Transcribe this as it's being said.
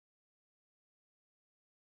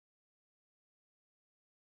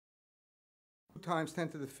times 10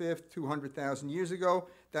 to the fifth, 200,000 years ago.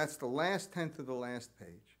 That's the last tenth of the last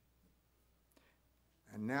page.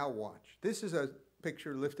 And now watch. This is a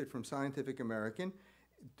picture lifted from Scientific American.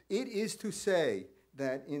 It is to say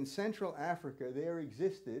that in Central Africa there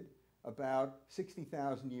existed, about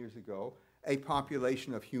 60,000 years ago, a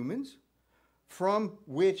population of humans from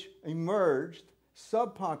which emerged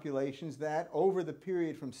subpopulations that, over the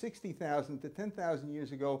period from 60,000 to 10,000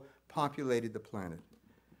 years ago, populated the planet.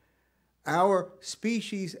 Our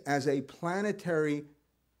species as a planetary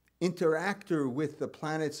interactor with the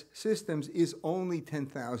planet's systems is only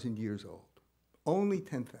 10,000 years old. Only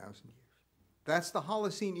 10,000 years. That's the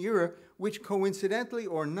Holocene era, which coincidentally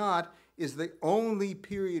or not is the only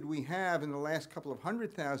period we have in the last couple of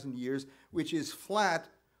 100,000 years which is flat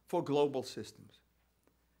for global systems.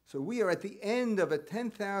 So we are at the end of a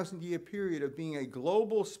 10,000 year period of being a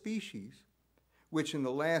global species, which in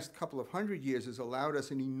the last couple of 100 years has allowed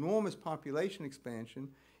us an enormous population expansion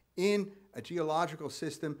in a geological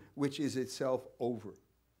system which is itself over.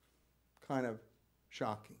 Kind of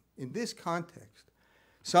shocking. In this context,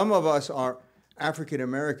 some of us are African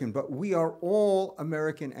American, but we are all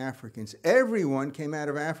American Africans. Everyone came out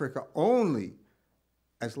of Africa only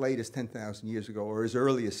as late as 10,000 years ago or as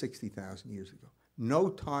early as 60,000 years ago. No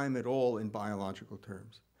time at all in biological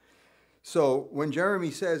terms. So when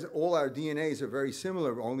Jeremy says all our DNAs are very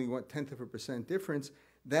similar, only 0.1% difference,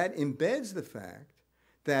 that embeds the fact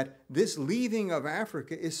that this leaving of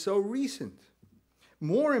Africa is so recent.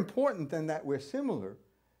 More important than that we're similar,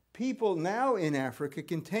 people now in Africa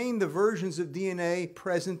contain the versions of DNA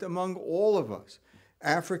present among all of us.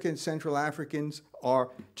 Central Africans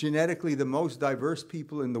are genetically the most diverse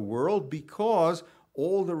people in the world because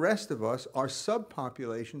all the rest of us are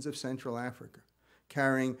subpopulations of Central Africa,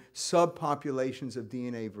 carrying subpopulations of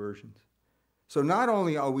DNA versions. So not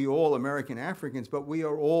only are we all American Africans, but we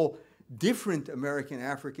are all different American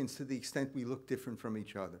Africans to the extent we look different from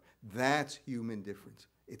each other. That's human difference.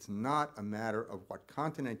 It's not a matter of what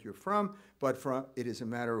continent you're from, but it is a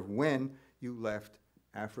matter of when you left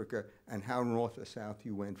Africa and how north or south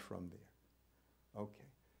you went from there. Okay.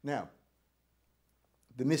 Now,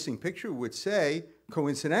 the missing picture would say,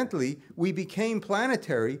 coincidentally, we became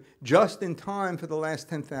planetary just in time for the last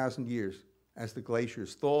 10,000 years as the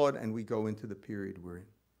glaciers thawed and we go into the period we're in.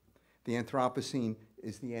 The Anthropocene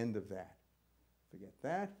is the end of that. Forget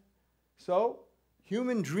that. So,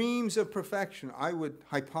 human dreams of perfection, I would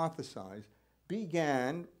hypothesize,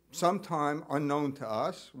 began sometime unknown to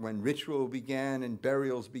us, when ritual began and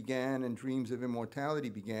burials began and dreams of immortality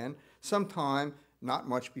began, sometime not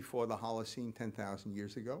much before the Holocene 10,000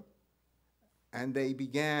 years ago. And they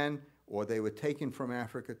began, or they were taken from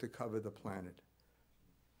Africa to cover the planet.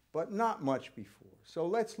 But not much before. So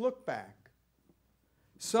let's look back.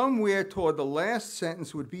 Somewhere toward the last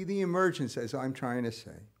sentence would be the emergence, as I'm trying to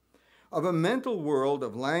say, of a mental world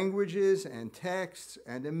of languages and texts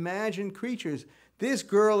and imagined creatures. This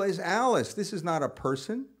girl is Alice. This is not a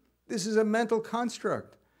person. This is a mental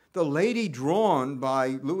construct. The lady drawn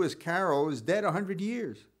by Lewis Carroll is dead 100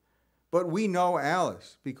 years. But we know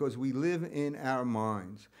Alice because we live in our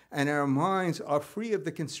minds. And our minds are free of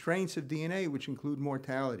the constraints of DNA, which include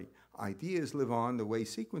mortality. Ideas live on the way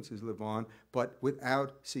sequences live on, but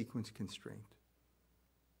without sequence constraint.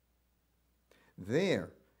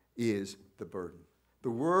 There is the burden. The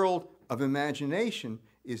world of imagination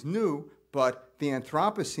is new, but the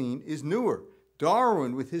Anthropocene is newer.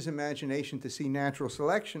 Darwin, with his imagination to see natural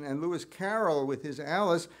selection, and Lewis Carroll, with his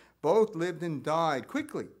Alice, both lived and died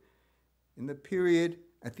quickly in the period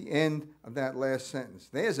at the end of that last sentence.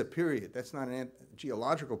 There's a period. That's not a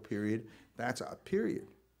geological period. That's a period.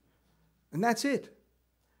 And that's it.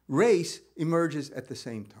 Race emerges at the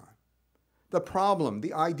same time. The problem,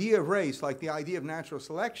 the idea of race, like the idea of natural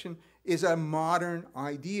selection, is a modern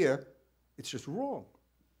idea. It's just wrong.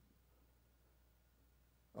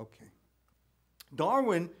 Okay.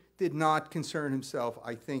 Darwin did not concern himself,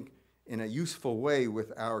 I think, in a useful way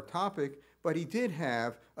with our topic, but he did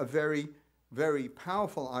have a very, very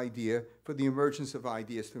powerful idea for the emergence of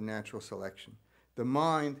ideas through natural selection. The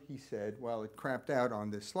mind, he said, well, it crapped out on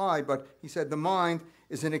this slide, but he said the mind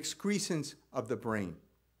is an excrescence of the brain.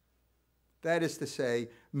 That is to say,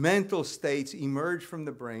 mental states emerge from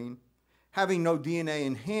the brain. Having no DNA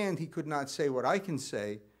in hand, he could not say what I can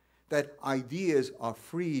say, that ideas are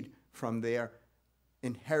freed from their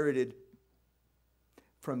inherited,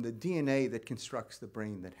 from the DNA that constructs the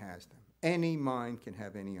brain that has them. Any mind can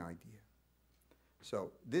have any idea.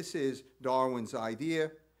 So this is Darwin's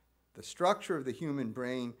idea. The structure of the human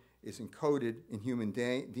brain is encoded in human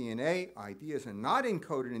DNA. Ideas are not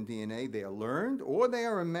encoded in DNA. They are learned or they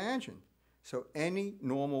are imagined. So any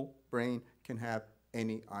normal brain can have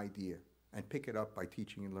any idea and pick it up by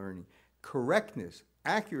teaching and learning. Correctness,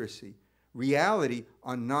 accuracy, reality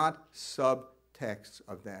are not subtexts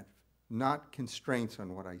of that, not constraints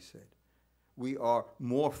on what I said. We are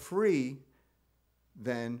more free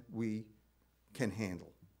than we can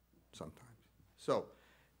handle sometimes. So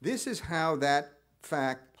this is how that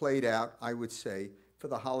fact played out, I would say, for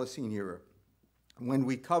the Holocene era, when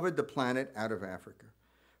we covered the planet out of Africa.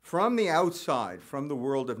 From the outside, from the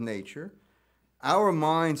world of nature, our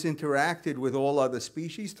minds interacted with all other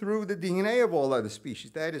species through the DNA of all other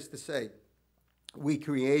species. That is to say, we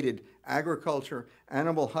created agriculture,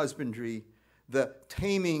 animal husbandry, the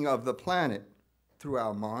taming of the planet through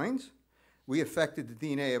our minds. We affected the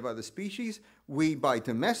DNA of other species. We, by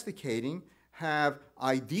domesticating, have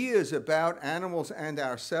ideas about animals and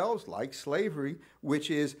ourselves, like slavery, which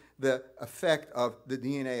is the effect of the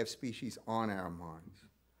DNA of species on our minds.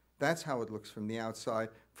 That's how it looks from the outside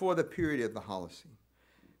for the period of the Holocene.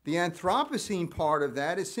 The Anthropocene part of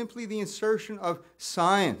that is simply the insertion of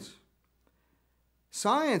science.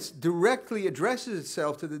 Science directly addresses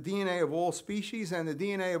itself to the DNA of all species, and the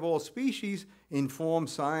DNA of all species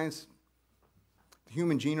informs science. The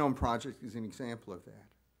Human Genome Project is an example of that.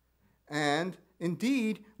 And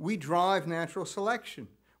indeed, we drive natural selection.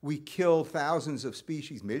 We kill thousands of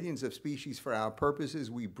species, millions of species for our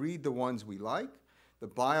purposes. We breed the ones we like. The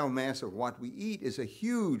biomass of what we eat is a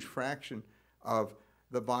huge fraction of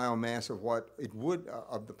the biomass of what it would,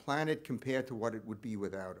 of the planet compared to what it would be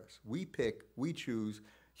without us. We pick, we choose.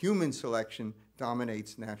 Human selection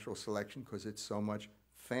dominates natural selection because it's so much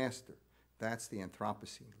faster. That's the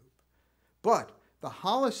Anthropocene loop. But the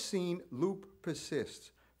Holocene loop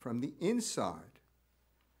persists from the inside.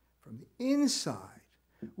 From the inside,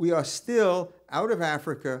 we are still, out of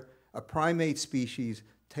Africa, a primate species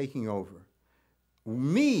taking over.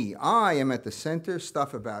 Me, I am at the center,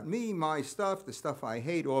 stuff about me, my stuff, the stuff I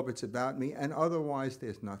hate orbits about me, and otherwise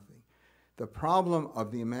there's nothing. The problem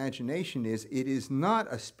of the imagination is it is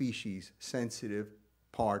not a species-sensitive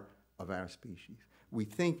part of our species. We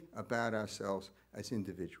think about ourselves as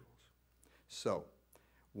individuals. So,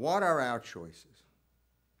 what are our choices?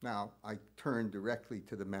 Now, I turn directly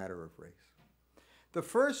to the matter of race. The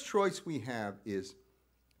first choice we have is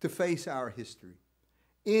to face our history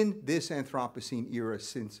in this Anthropocene era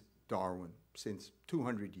since Darwin, since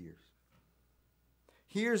 200 years.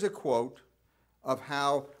 Here's a quote of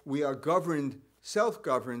how we are governed,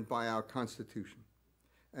 self-governed by our Constitution.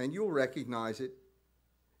 And you'll recognize it.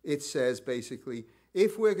 It says basically,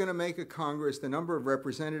 if we're going to make a Congress, the number of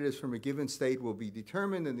representatives from a given state will be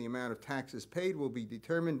determined and the amount of taxes paid will be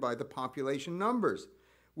determined by the population numbers,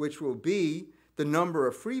 which will be the number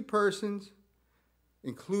of free persons,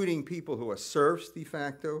 including people who are serfs de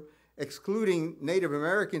facto, excluding Native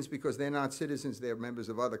Americans because they're not citizens, they're members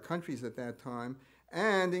of other countries at that time,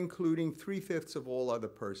 and including 3/5 of all other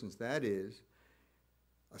persons. That is,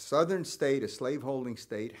 a southern state, a slaveholding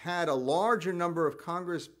state, had a larger number of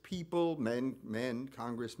Congress people,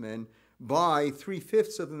 congressmen, by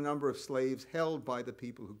 3/5 of the number of slaves held by the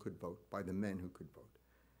people who could vote, by the men who could vote.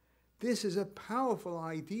 This is a powerful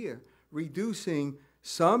idea, reducing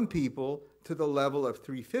some people to the level of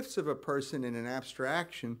 3/5 of a person in an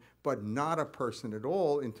abstraction, but not a person at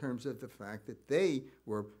all in terms of the fact that they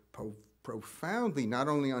were profoundly not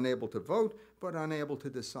only unable to vote, but unable to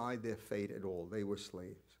decide their fate at all. They were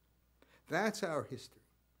slaves. That's our history.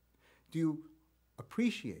 Do you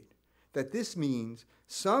appreciate that this means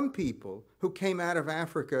some people who came out of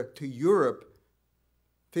Africa to Europe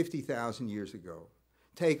 50,000 years ago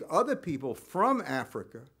take other people from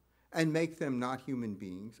Africa and make them not human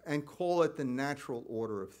beings, and call it the natural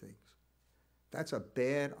order of things? That's a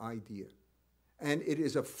bad idea. And it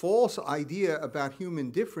is a false idea about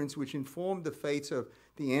human difference which informed the fates of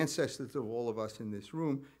the ancestors of all of us in this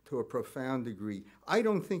room to a profound degree. I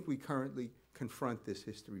don't think we currently confront this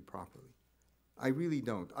history properly. I really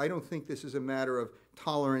don't. I don't think this is a matter of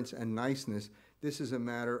tolerance and niceness. This is a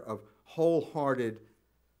matter of wholehearted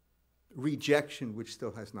rejection which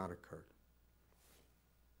still has not occurred.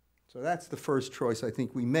 So that's the first choice I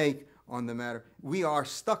think we make on the matter. We are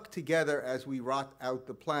stuck together as we rot out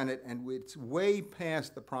the planet, and it's way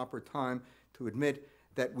past the proper time to admit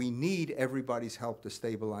that we need everybody's help to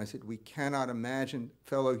stabilize it. We cannot imagine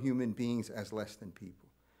fellow human beings as less than people.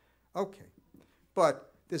 Okay,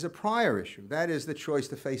 but there's a prior issue. That is the choice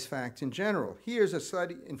to face facts in general. Here's a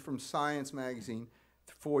study from Science magazine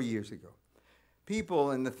 4 years ago.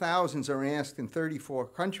 People in the thousands are asked in 34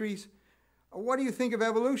 countries, what do you think of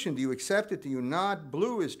evolution? Do you accept it? Do you not?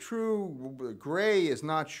 Blue is true, gray is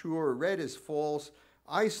not sure, red is false.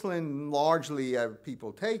 Iceland, largely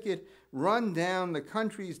people take it. Run down the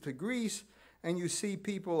countries to Greece. and you see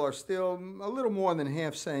people are still a little more than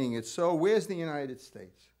half saying it's so. Where's the United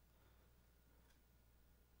States?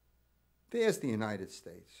 There's the United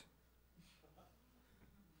States.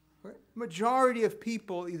 Right? Majority of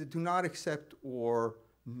people either do not accept or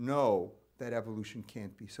know that evolution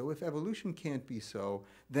can't be so. If evolution can't be so,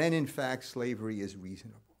 then in fact slavery is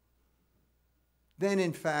reasonable. Then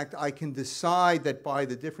in fact I can decide that by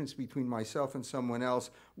the difference between myself and someone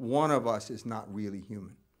else, one of us is not really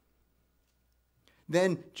human.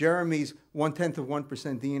 Then Jeremy's 1/10 of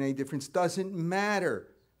 1% DNA difference doesn't matter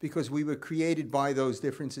because we were created by those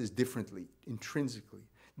differences differently, intrinsically.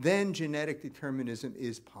 Then genetic determinism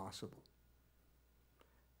is possible.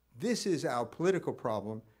 This is our political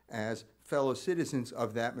problem as fellow citizens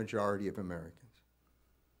of that majority of Americans.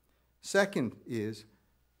 Second is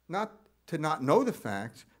not to not know the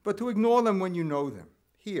facts, but to ignore them when you know them.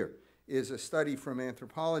 Here is a study from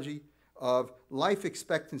anthropology of life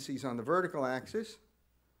expectancies on the vertical axis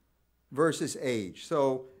versus age.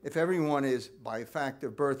 So if everyone is by fact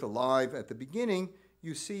of birth alive at the beginning,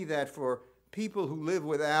 you see that for people who live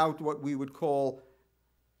without what we would call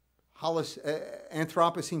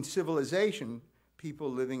Anthropocene civilization,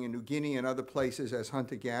 people living in New Guinea and other places as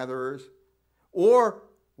hunter-gatherers, or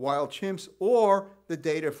wild chimps, or the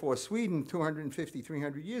data for Sweden 250,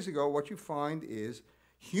 300 years ago, what you find is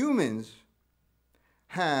humans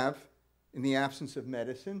have, in the absence of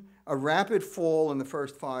medicine, a rapid fall in the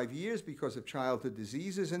first 5 years because of childhood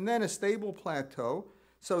diseases, and then a stable plateau,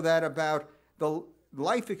 so that about the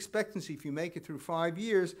life expectancy, if you make it through 5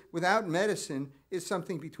 years, without medicine, is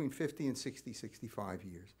something between 50 and 60, 65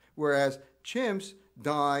 years. Whereas chimps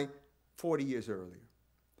die 40 years earlier.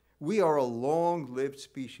 We are a long-lived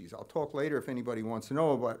species. I'll talk later if anybody wants to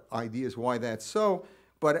know about ideas why that's so,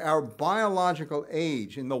 but our biological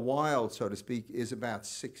age in the wild, so to speak, is about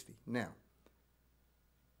 60. Now,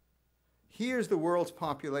 here's the world's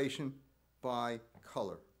population by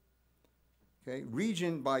color. Okay,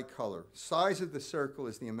 region by color. Size of the circle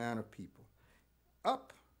is the amount of people.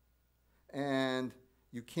 Up, and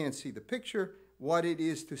you can't see the picture. What it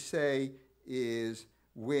is to say is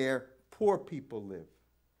where poor people live.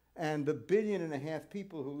 And the 1.5 billion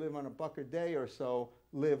people who live on $1 a day or so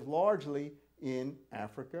live largely in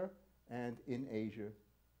Africa and in Asia.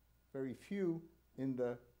 Very few in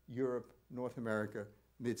the Europe, North America,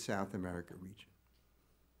 Mid-South America region.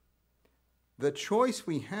 The choice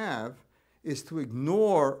we have is to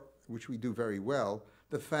ignore, which we do very well,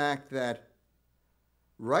 the fact that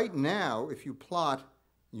right now, if you plot,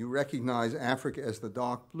 you recognize Africa as the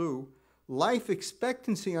dark blue, life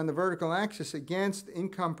expectancy on the vertical axis against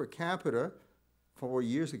income per capita 4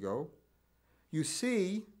 years ago, you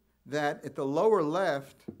see that at the lower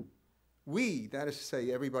left, we, that is to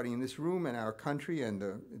say everybody in this room and our country and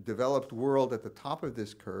the developed world at the top of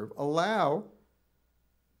this curve, allow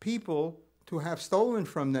people to have stolen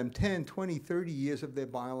from them 10, 20, 30 years of their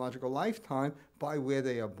biological lifetime by where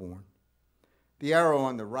they are born. The arrow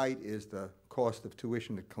on the right is the cost of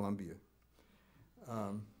tuition at Columbia.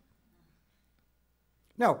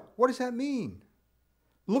 Now, what does that mean?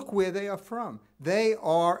 Look where they are from. They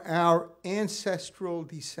are our ancestral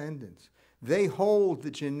descendants. They hold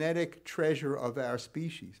the genetic treasure of our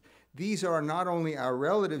species. These are not only our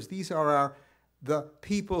relatives, these are the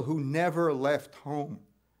people who never left home,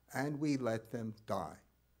 and we let them die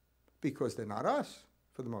because they're not us,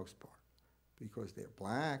 for the most part, because they're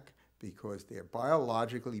black, because they're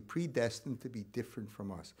biologically predestined to be different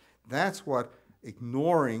from us. That's what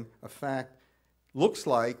ignoring a fact looks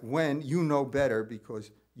like when you know better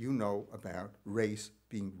because you know about race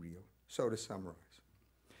being real. So to summarize,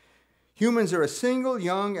 humans are a single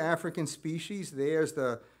young African species. There's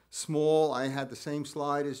the small, I had the same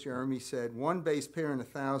slide as Jeremy said, one base pair in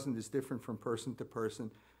 1,000 is different from person to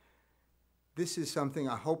person. This is something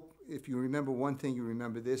I hope, if you remember one thing, you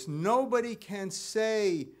remember this. Nobody can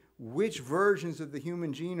say which versions of the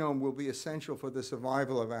human genome will be essential for the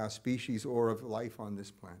survival of our species or of life on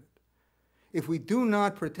this planet. If we do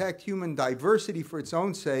not protect human diversity for its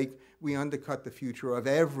own sake, we undercut the future of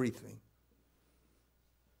everything.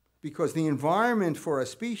 Because the environment for a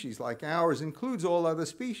species like ours includes all other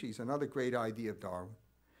species, another great idea of Darwin.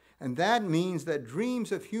 And that means that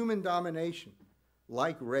dreams of human domination,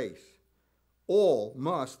 like race, all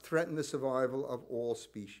must threaten the survival of all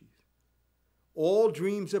species. All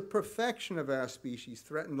dreams of perfection of our species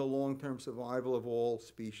threaten the long-term survival of all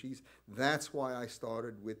species. That's why I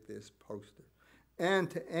started with this poster. And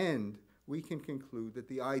to end, we can conclude that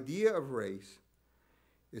the idea of race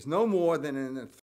is no more than an